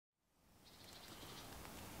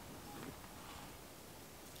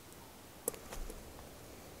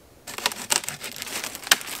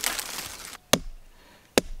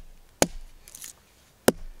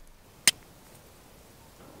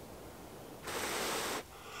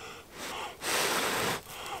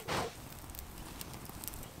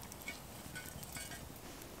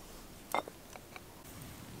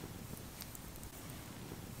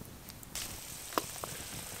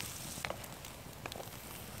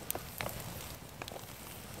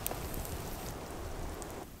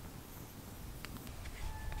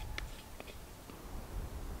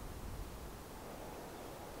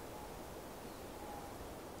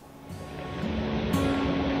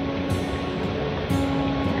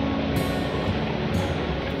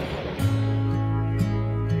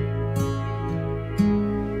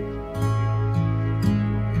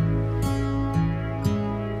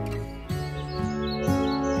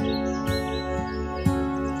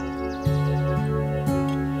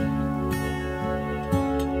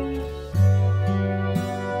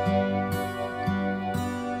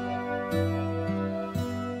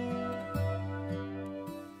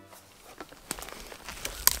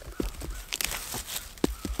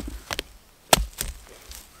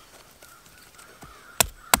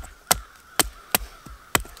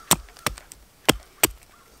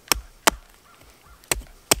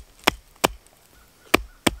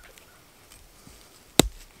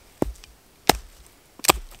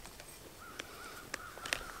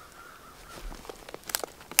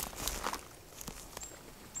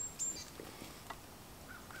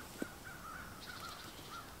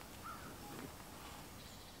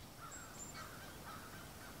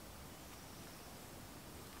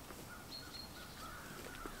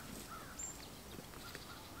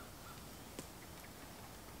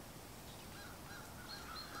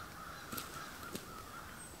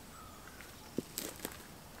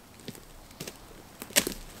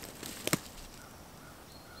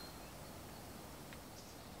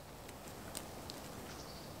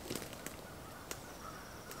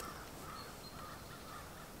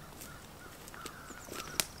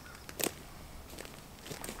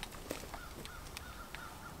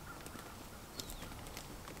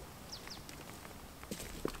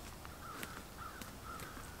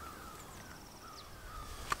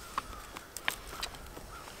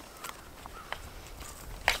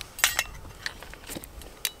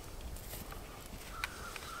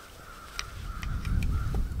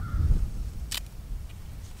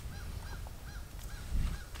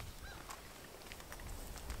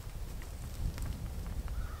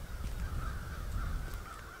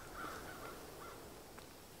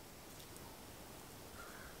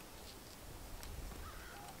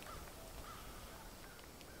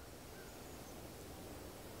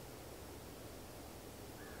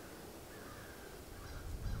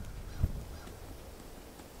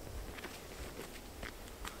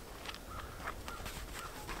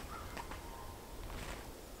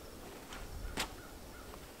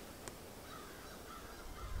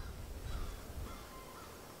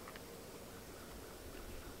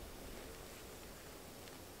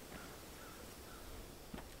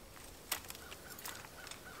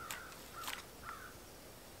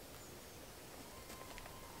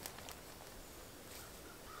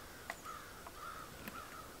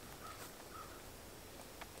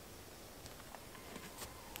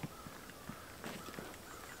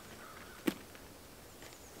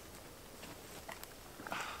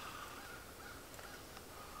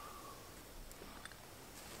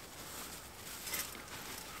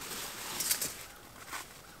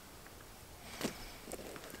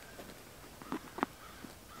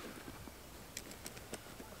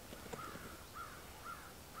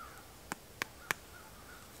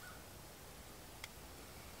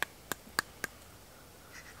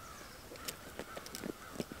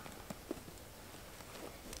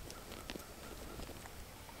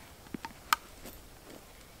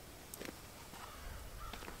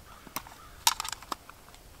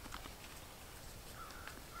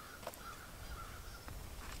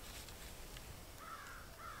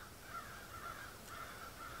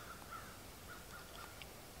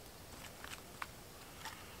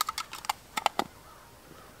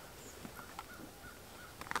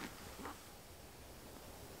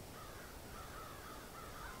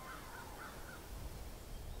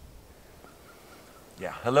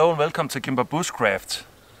Yeah, hello and welcome to PNW Bushcraft.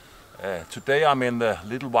 Today I'm in the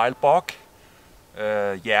little wild bog.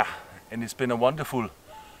 And it's been a wonderful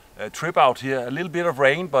trip out here. A little bit of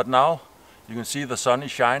rain, but now you can see the sun is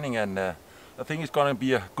shining, and I think it's gonna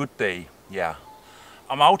be a good day. Yeah,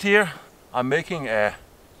 I'm out here. I'm making a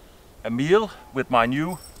meal with my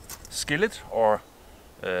new skillet or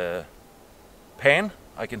pan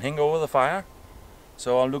I can hang over the fire.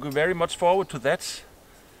 So I'm looking very much forward to that.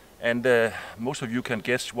 And most of you can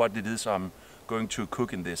guess what it is I'm going to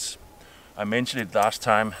cook in this. I mentioned it last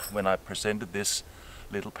time when I presented this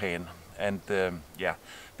little pan. And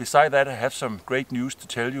beside that I have some great news to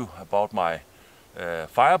tell you about my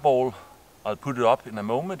Firebowl. I'll put it up in a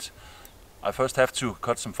moment. I first have to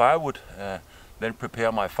cut some firewood, then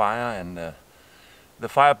prepare my fire, and the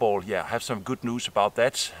Firebowl, I have some good news about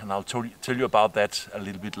that, and I'll tell you about that a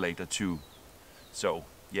little bit later too. So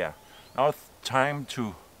now it's time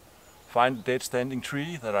to find a dead standing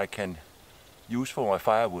tree that I can use for my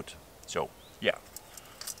firewood. So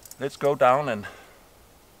let's go down and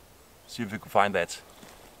see if we can find that.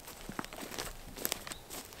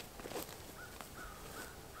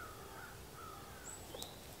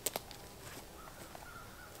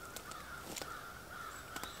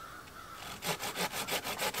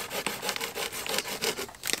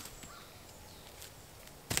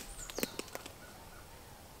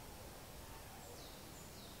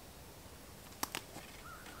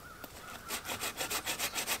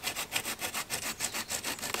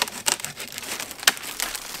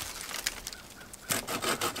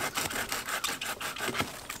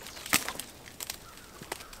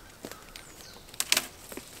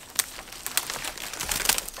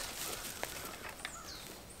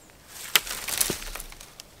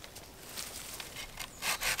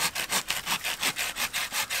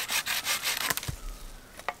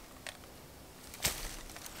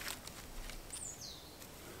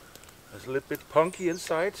 It's a little bit punky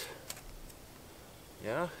inside.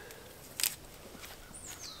 Yeah.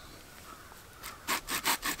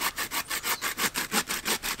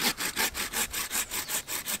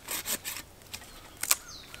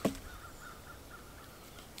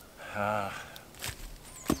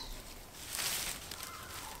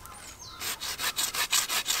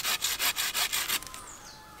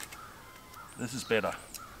 This is better.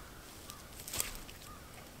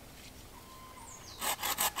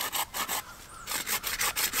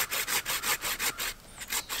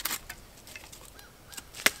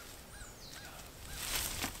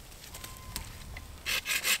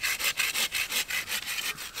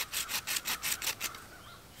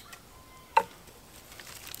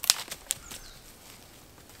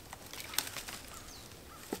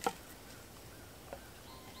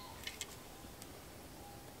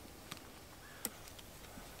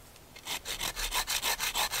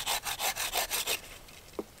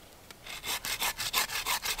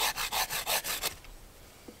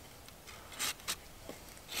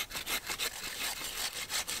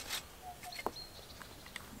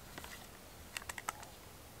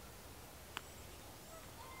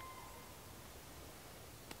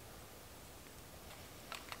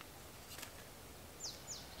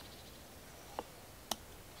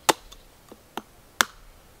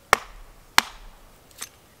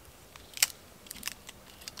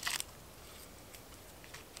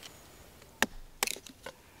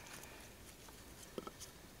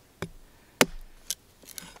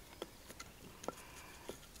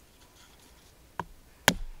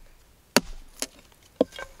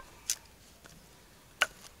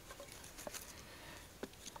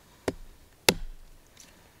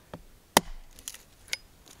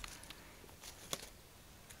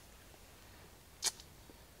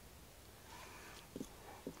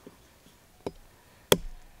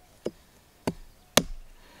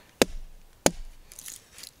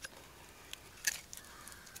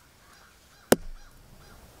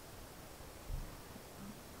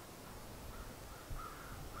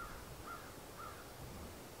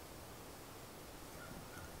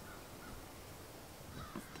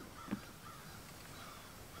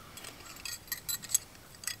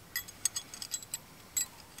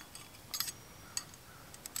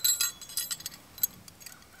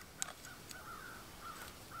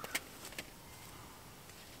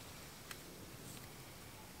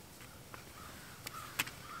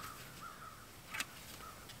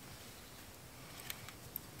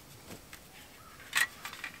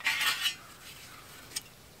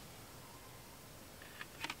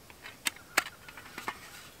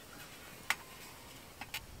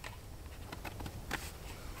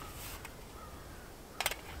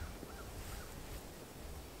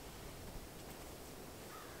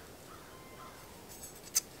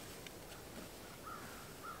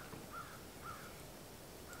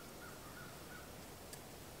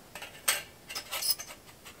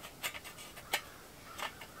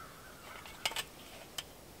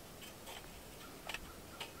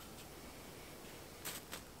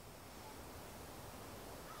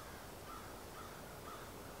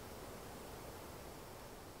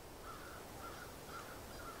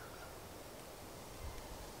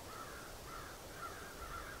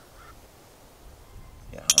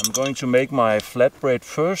 I'm going to make my flatbread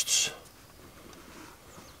first,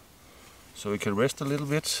 so it can rest a little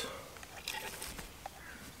bit.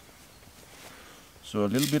 So a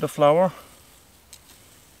little bit of flour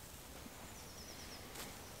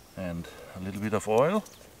and a little bit of oil.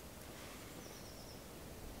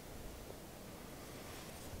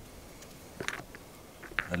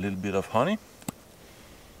 A little bit of honey.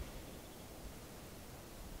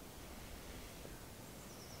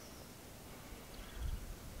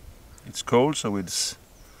 It's cold, so it's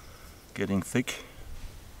getting thick.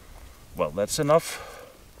 Well, that's enough.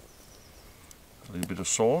 A little bit of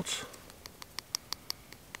salt.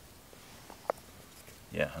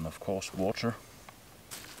 Yeah, and of course water.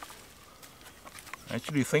 I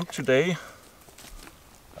actually think today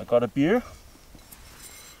I got a beer.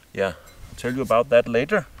 Yeah, I'll tell you about that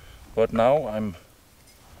later. But now I'm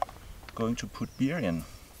going to put beer in.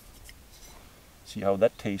 See how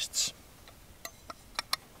that tastes.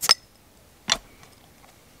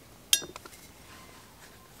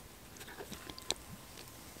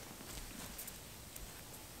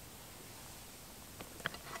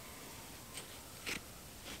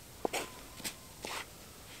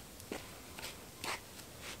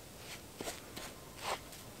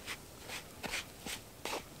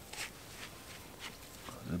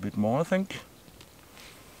 A bit more, I think.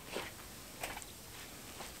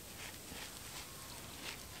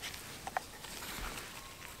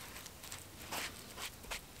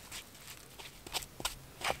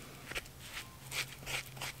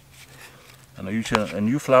 And I use a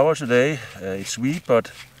new flour today. It's sweet,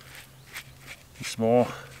 but it's more,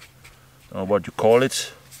 I don't know what you call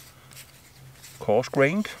it,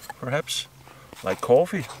 coarse-grained, perhaps, like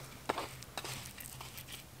coffee.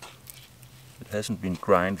 It hasn't been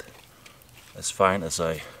ground as fine as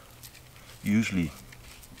I usually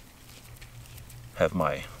have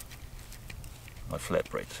my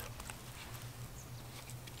flatbread.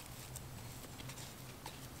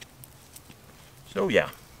 So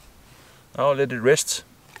yeah, I'll let it rest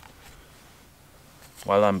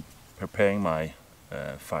while I'm preparing my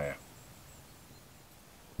fire.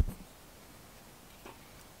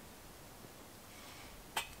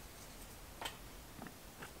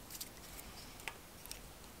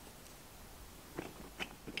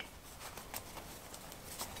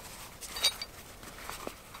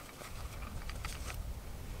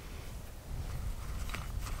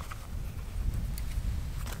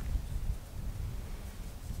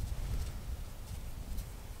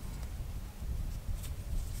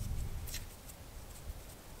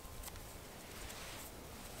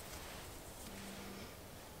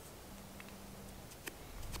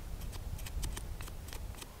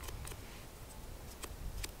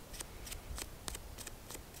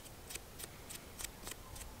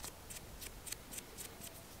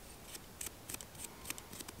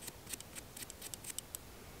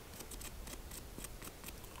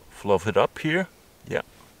 Fluff it up here, yeah.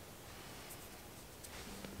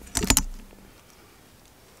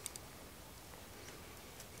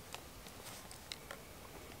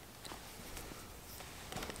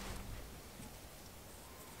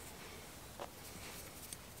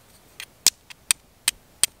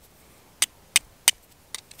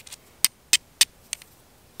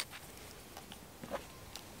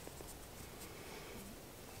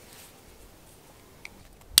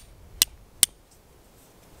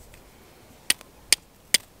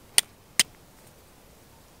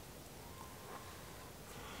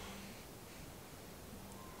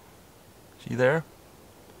 See there?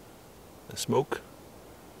 The smoke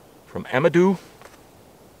from Amadou.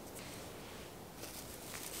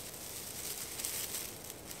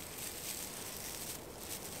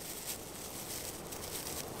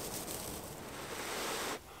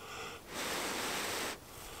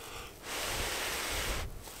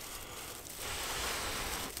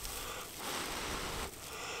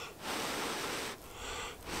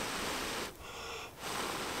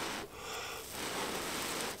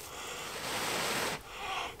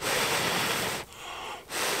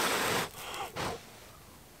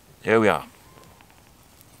 Here we are.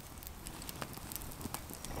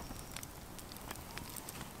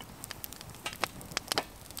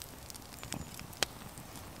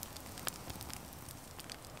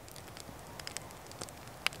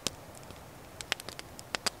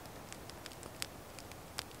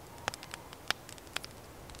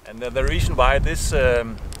 And the reason why this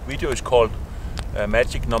video is called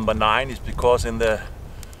Magic Number 9 is because in the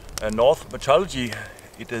Norse mythology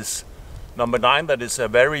it is number 9 that is a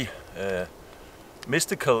very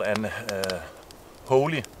mystical and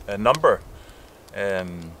holy number.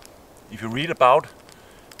 If you read about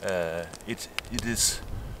it is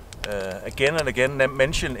again and again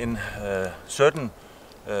mention in certain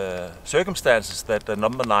circumstances that the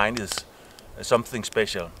number 9 is something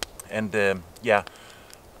special. And yeah,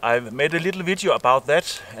 I've made a little video about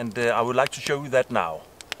that, and I would like to show you that now.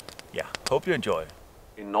 Yeah, hope you enjoy.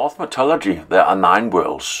 In Norse mythology there are 9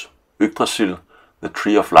 worlds. Yggdrasil, the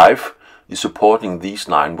tree of life, is supporting these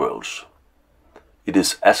 9 worlds. It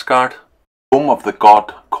is Asgard, home of the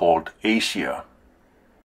god called Aesir.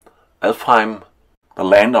 Alfheim, the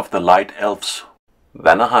land of the light elves.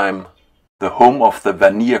 Vanaheim, the home of the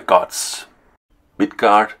Vanir gods.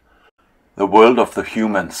 Midgard, the world of the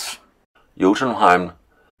humans. Jotunheim,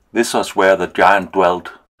 this was where the giant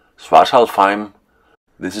dwelt. Svartalfheim,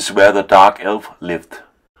 this is where the dark elf lived.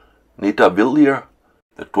 Nidavellir,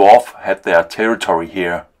 the dwarf, had their territory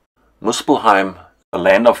here. Muspelheim, the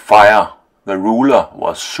land of fire, the ruler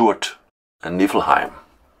was Surt. And Niflheim,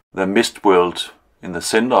 the mist world. In the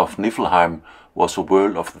center of Niflheim was a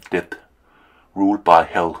world of the dead, ruled by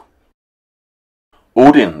Hel.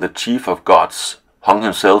 Odin, the chief of gods, hung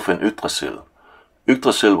himself in Yggdrasil.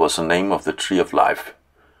 Yggdrasil was the name of the tree of life.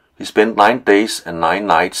 He spent 9 days and 9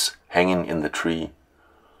 nights hanging in the tree.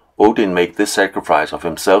 Odin made this sacrifice of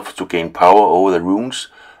himself to gain power over the runes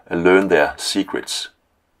and learn their secrets.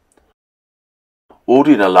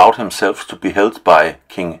 Odin allowed himself to be held by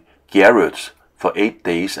King Geirröd for 8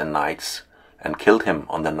 days and nights, and killed him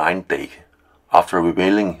on the 9th day, after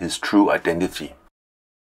revealing his true identity.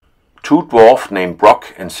 2 dwarfs named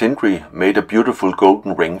Brock and Sindri made a beautiful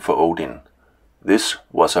golden ring for Odin. This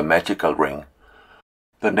was a magical ring.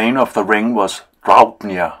 The name of the ring was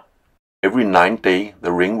Draupnir. Every 9th day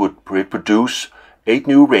the ring would reproduce 8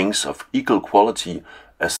 new rings of equal quality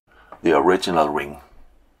as the original ring.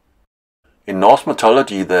 In Norse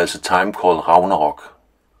mythology there is a time called Ragnarok.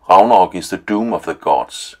 Ragnarok is the doom of the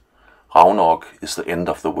gods. Ragnarok is the end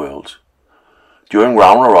of the world. During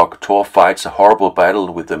Ragnarok, Thor fights a horrible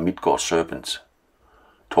battle with the Midgard serpent.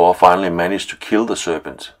 Thor finally managed to kill the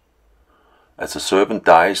serpent. As the serpent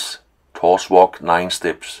dies, Thor walks 9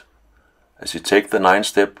 steps. As he takes the 9th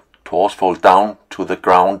step, Thor falls down to the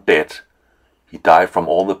ground dead. He died from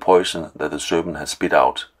all the poison that the serpent has spit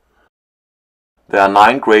out. There are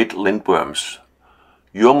 9 great lindworms.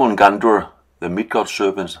 Jormungandr, the Midgard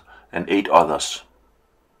serpent, and 8 others.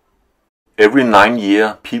 Every 9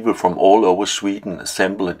 years, people from all over Sweden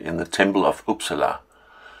assembled in the temple of Uppsala.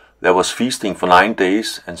 There was feasting for 9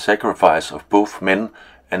 days and sacrifice of both men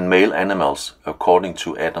and male animals, according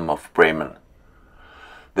to Adam of Bremen.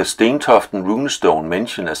 The Stentoften runestone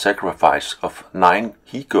mention a sacrifice of 9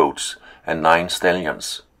 he-goats and 9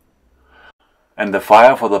 stallions. And the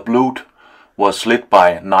fire for the blood was lit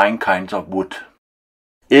by 9 kinds of wood.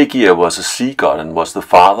 Aegir was a sea god and was the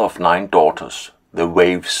father of 9 daughters, the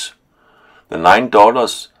waves. The 9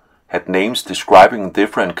 daughters had names describing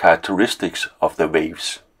different characteristics of the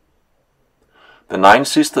waves. The 9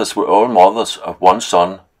 sisters were all mothers of one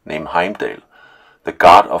son named Heimdall, the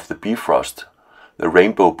god of the Bifrost, the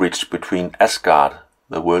rainbow bridge between Asgard,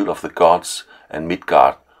 the world of the gods, and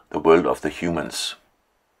Midgard, the world of the humans.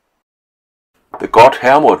 The god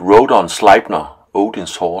Hermod rode on Sleipnir,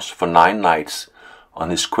 Odin's horse, for 9 nights on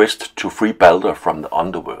his quest to free Balder from the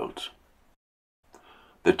underworld.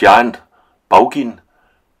 The giant Baugin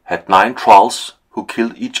had 9 trolls who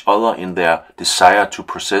killed each other in their desire to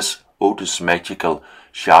possess Odin's magical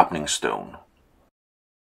sharpening stone.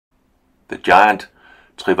 The giant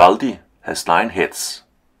Trivaldi has 9 heads,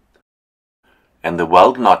 and the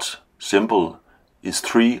walnut symbol is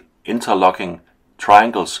 3 interlocking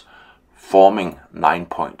triangles forming 9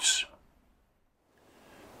 points.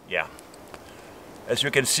 Yeah. As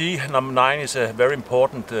you can see, number 9 is a very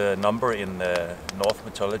important number in Norse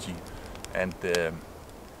mythology, and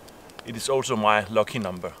it is also my lucky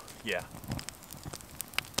number. Yeah.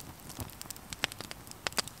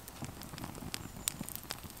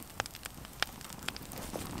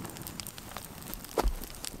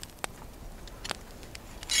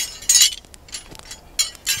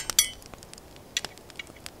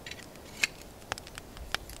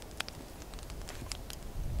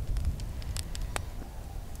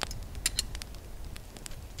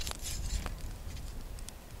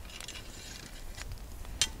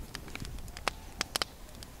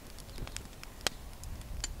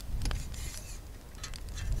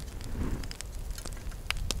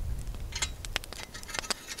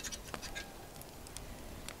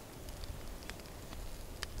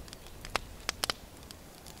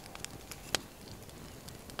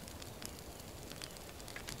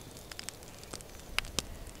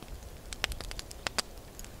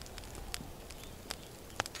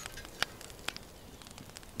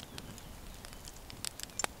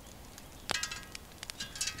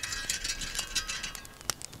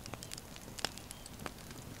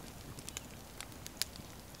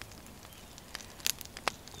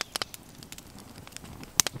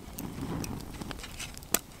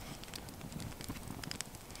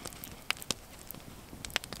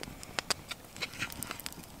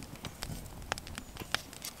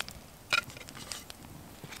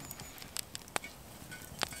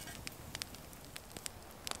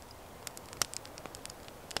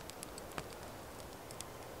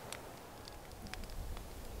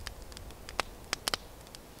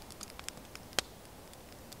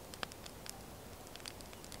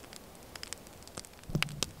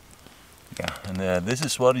 this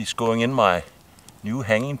is what is going in my new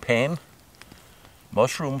hanging pan.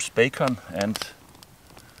 Mushrooms, bacon, and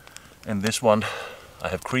in this one I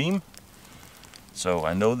have cream. So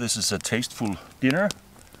I know this is a tasteful dinner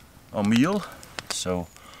or meal, so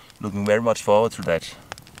looking very much forward to that.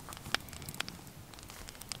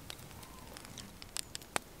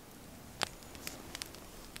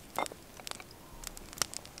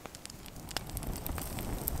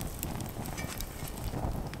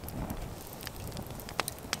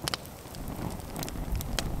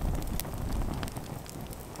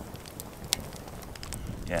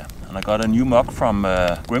 Yeah, and I got a new mug from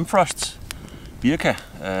Grimfrost, Birka,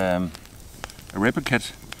 a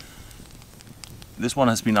replicate. This one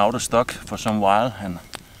has been out of stock for some while and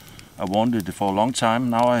I wanted it for a long time.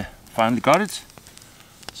 Now I finally got it.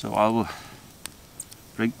 So I will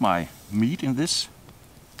drink my meat in this.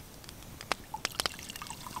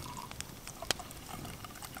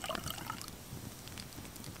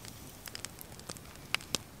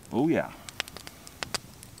 Oh yeah.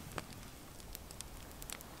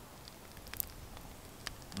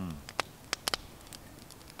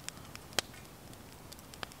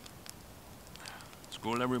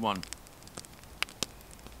 Skål everyone.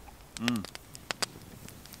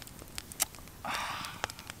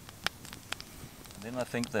 Then I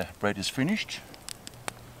think the bread is finished.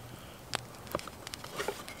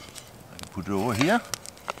 I can put it over here.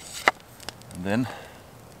 And then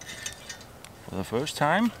for the first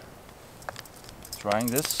time trying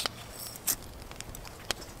this.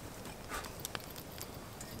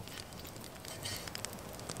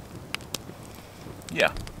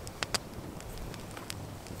 Yeah.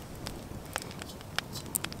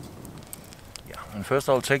 And first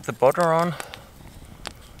I'll take the butter on.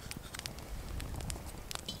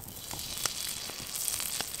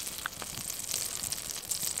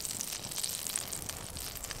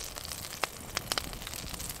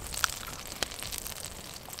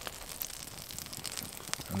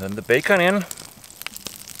 And then the bacon in.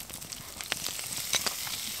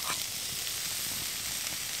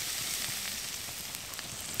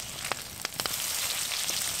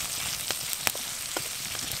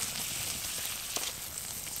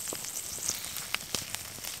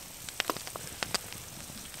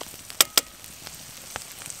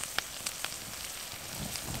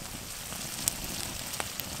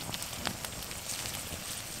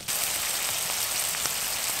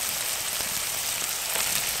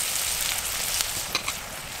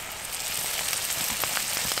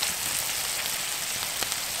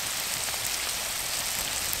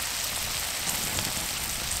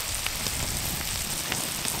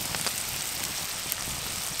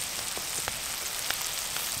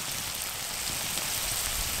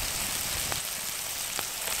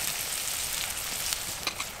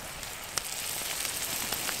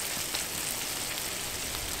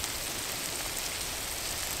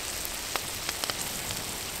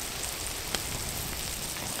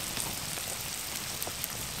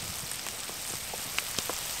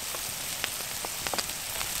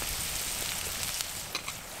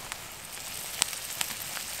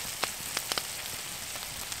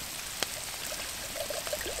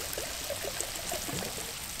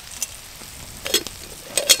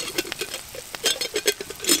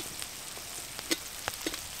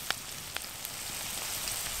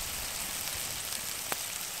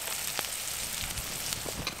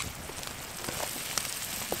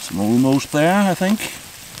 I'm almost there, I think.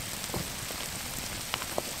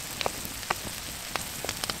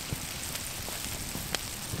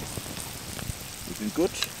 Looking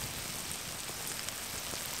good.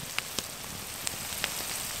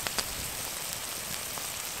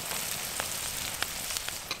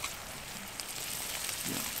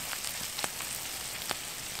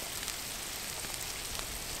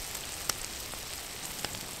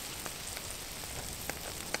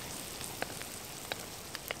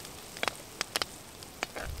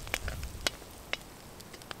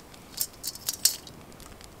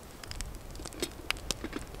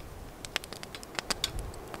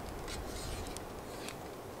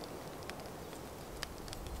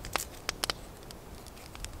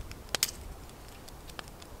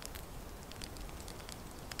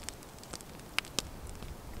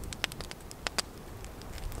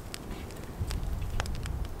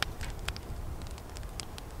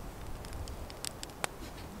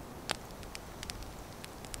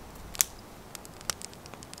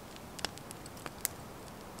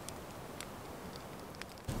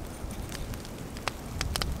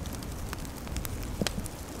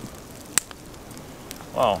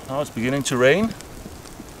 Wow, now it's beginning to rain.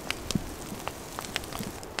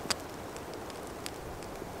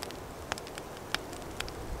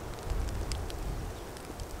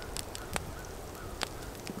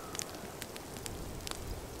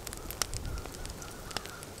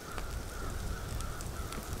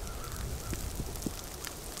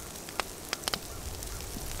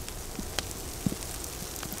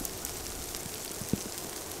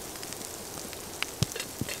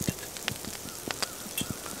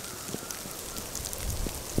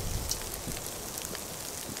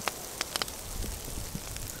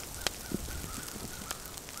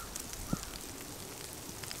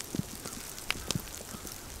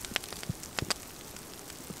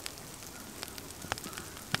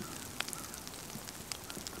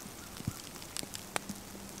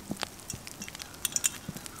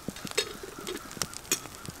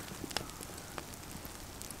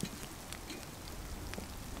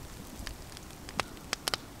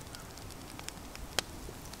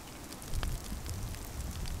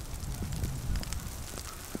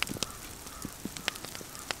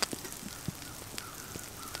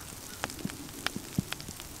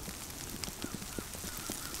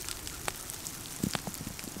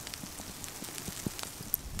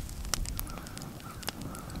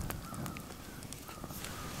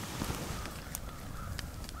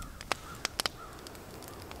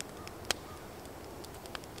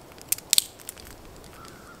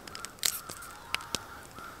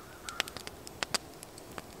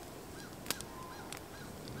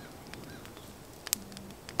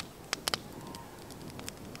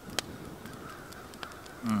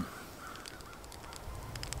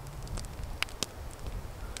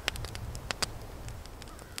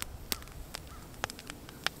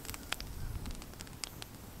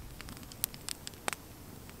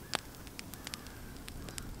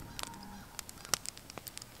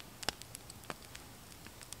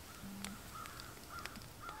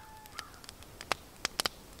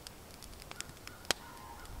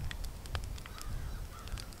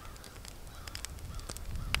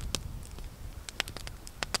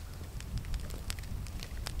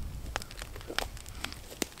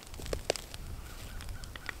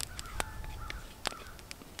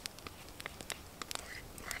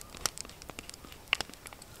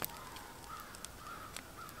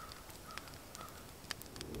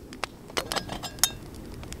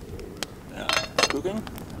 Cooking.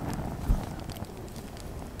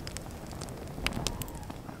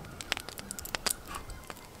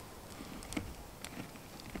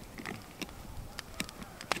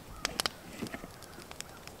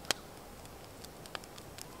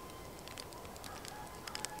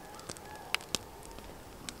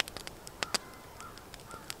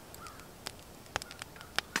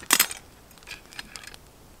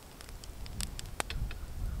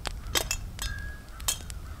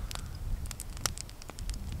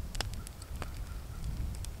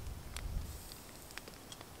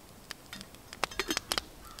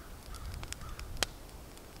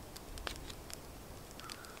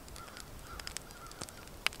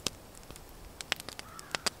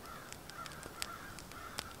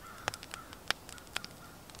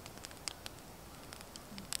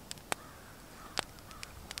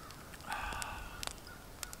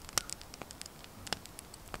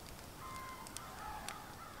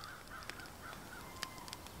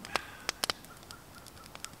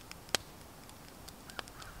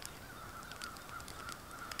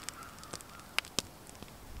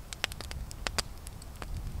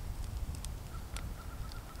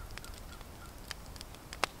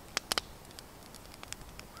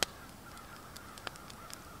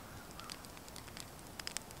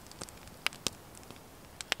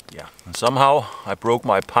 Yeah, and somehow I broke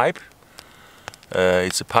my pipe.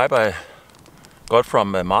 It's a pipe I got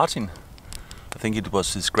from Martin. I think it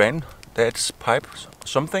was his granddad's pipe,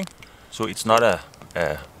 something. So it's not a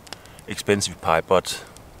expensive pipe, but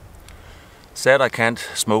sad I can't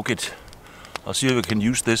smoke it. I'll see if I can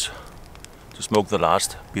use this to smoke the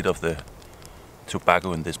last bit of the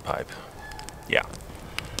tobacco in this pipe. Yeah,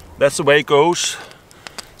 that's the way it goes.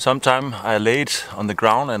 Sometime I lay it on the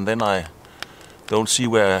ground and then I don't see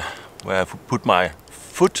where I put my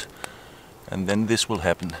foot, and then this will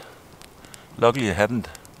happen. Luckily it hadn't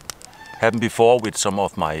happened before with some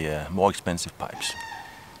of my more expensive pipes.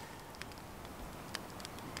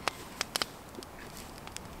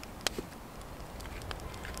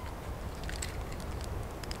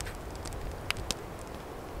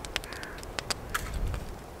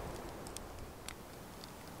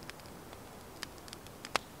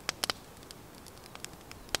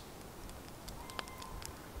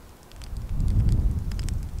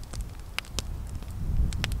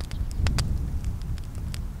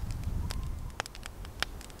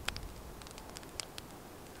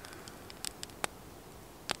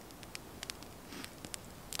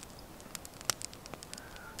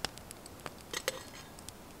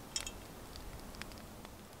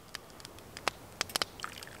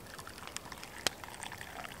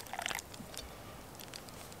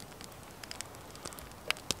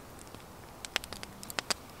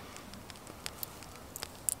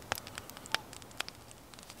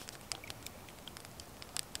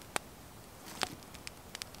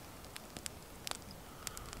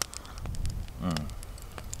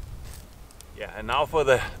 Yeah, and now for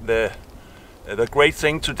the great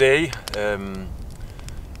thing today.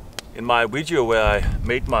 In my video where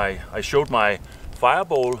I showed my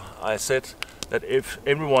Firebowl, I said that if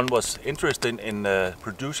everyone was interested in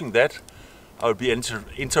producing that, I would be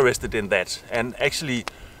interested in that. And actually,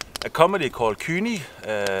 a company called Kynni,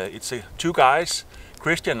 it's two guys,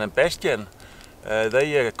 Christian and Bastian.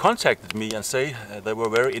 They contacted me and say they were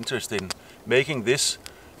very interested in making this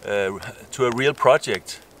to a real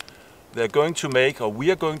project. They're going to make, or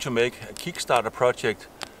we are going to make, a Kickstarter project.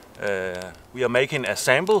 We are making a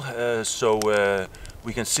sample so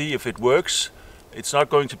we can see if it works. It's not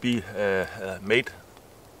going to be made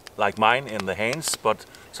like mine in the hands, but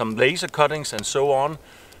some laser cuttings and so on,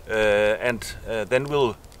 and then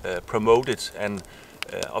we'll promote it. And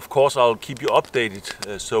of course I'll keep you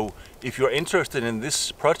updated, so if you're interested in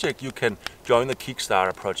this project you can join the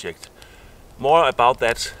Kickstarter project. More about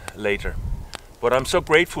that later. But I'm so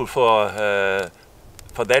grateful for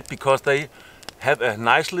that, because they have a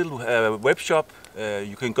nice little web shop.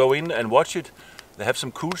 You can go in and watch it. They have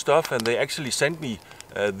some cool stuff, and they actually sent me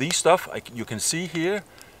these stuff you can see here,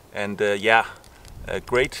 and yeah,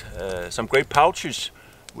 some great pouches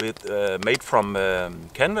with made from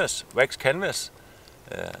canvas, wax canvas.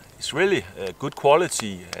 It's really good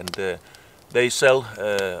quality, and they sell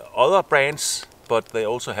other brands, but they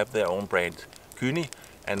also have their own brand, Kynni,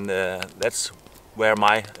 and that's where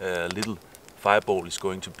my little Firebowl is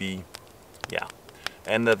going to be. Yeah,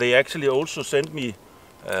 and they actually also sent me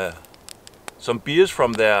some beers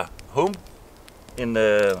from their home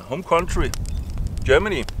country,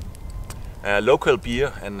 Germany, local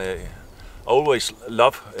beer, and always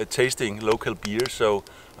love tasting local beer, so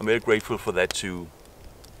I'm very grateful for that too.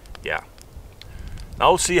 Yeah. Now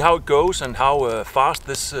we'll see how it goes and how fast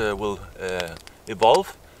this will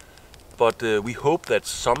evolve, but we hope that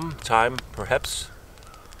sometime, perhaps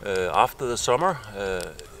after the summer,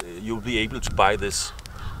 you'll be able to buy this.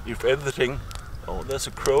 If everything... Oh, there's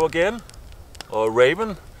a crow again, or a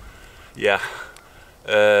raven. Yeah.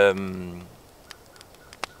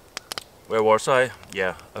 Where was I?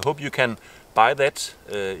 Yeah, I hope you can buy that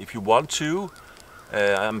if you want to.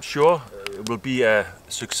 I'm sure it will be a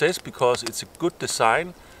success because it's a good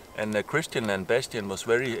design, and Christian and Bastian was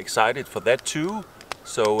very excited for that too.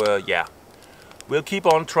 So yeah, we'll keep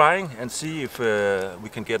on trying and see if we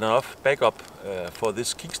can get enough backup for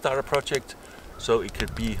this Kickstarter project, so it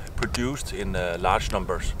could be produced in large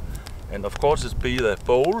numbers. And of course it'll be the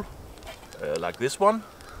bowl like this one,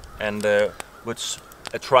 and with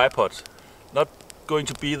a tripod. Not going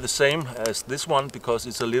to be the same as this one because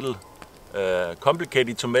it's a little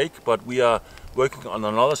complicated to make, but we are working on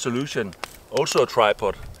another solution, also a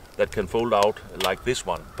tripod that can fold out like this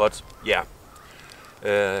one. But yeah,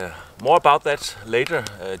 more about that later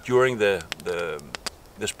during the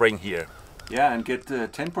spring here. Yeah, and get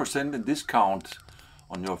 10% in discount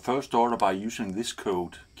on your first order by using this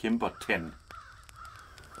code, Cimbrer10.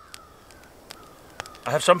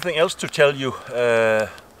 I have something else to tell you.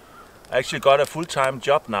 I actually got a full-time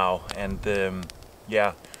job now, and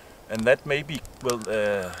yeah, and that maybe will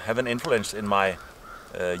have an influence in my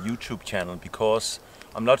YouTube channel, because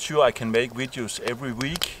I'm not sure I can make videos every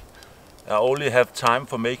week. I only have time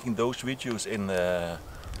for making those videos in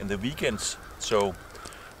the weekends, so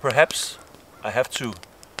perhaps I have to,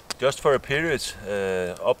 just for a period,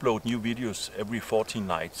 upload new videos every 14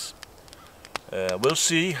 nights. We'll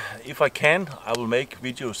see. If I can, I will make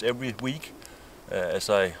videos every week, as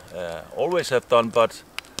I always have done, but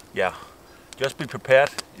yeah, just be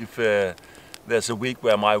prepared if there's a week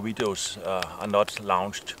where my videos are not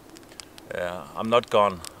launched. I'm not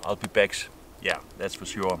gone, I'll be back, yeah, that's for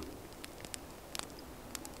sure.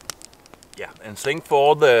 Yeah, and thanks for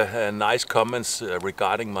all the nice comments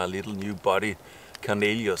regarding my little new buddy,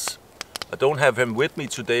 Cornelius. I don't have him with me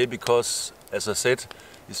today because, as I said,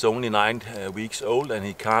 he's only 9 weeks old and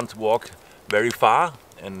he can't walk very far,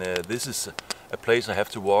 and this is a place I have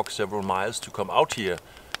to walk several miles to come out here,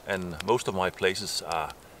 and most of my places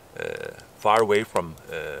are far away from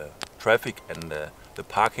traffic and the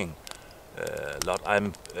parking lot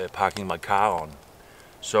I'm parking my car on.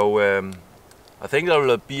 So I think there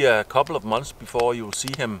will be a couple of months before you will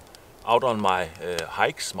see him out on my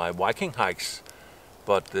hikes, my Viking hikes,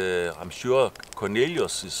 but I'm sure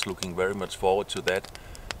Cornelius is looking very much forward to that.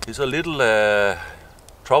 He's a little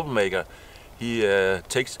troublemaker. He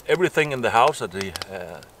takes everything in the house that he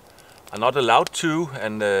are not allowed to,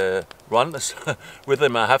 and run with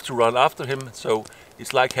him. I have to run after him, so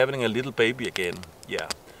it's like having a little baby again. Yeah,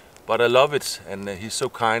 but I love it, and he's so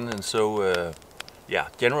kind and so yeah,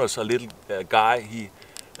 generous. A little guy. He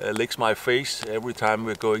licks my face every time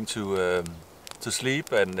we're going to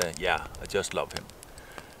sleep, and yeah, I just love him.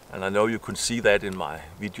 And I know you can see that in my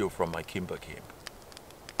video from my Cimbrer camp.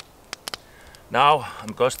 Now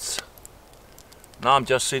I'm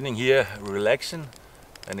just sitting here relaxing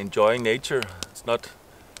and enjoying nature. It's not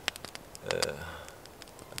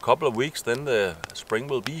a couple of weeks, then the spring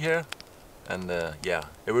will be here, and yeah,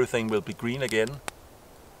 everything will be green again.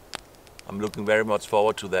 I'm looking very much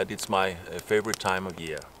forward to that. It's my favorite time of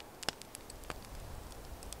year.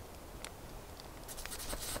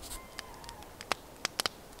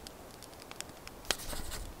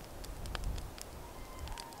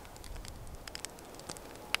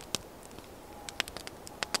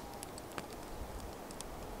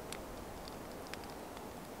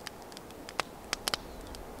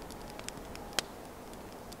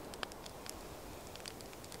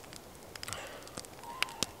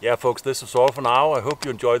 Yeah, folks, this is all for now. I hope you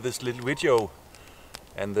enjoyed this little video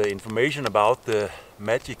and the information about the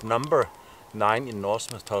magic number 9 in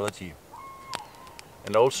Norse mythology.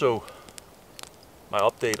 And also my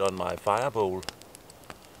update on my Firebowl,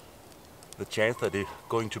 the chance that it's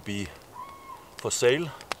going to be for sale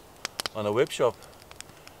on a web shop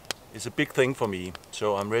is a big thing for me.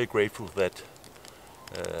 So I'm very grateful for that.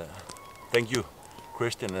 Thank you,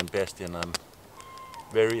 Christian and Bastian. I'm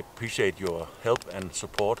very appreciate your help and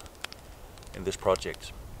support in this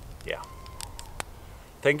project. Yeah.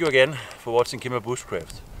 Thank you again for watching PNW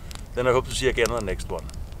Bushcraft. Then I hope to see you again on the next one.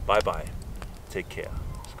 Bye bye. Take care.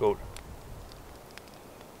 Skål.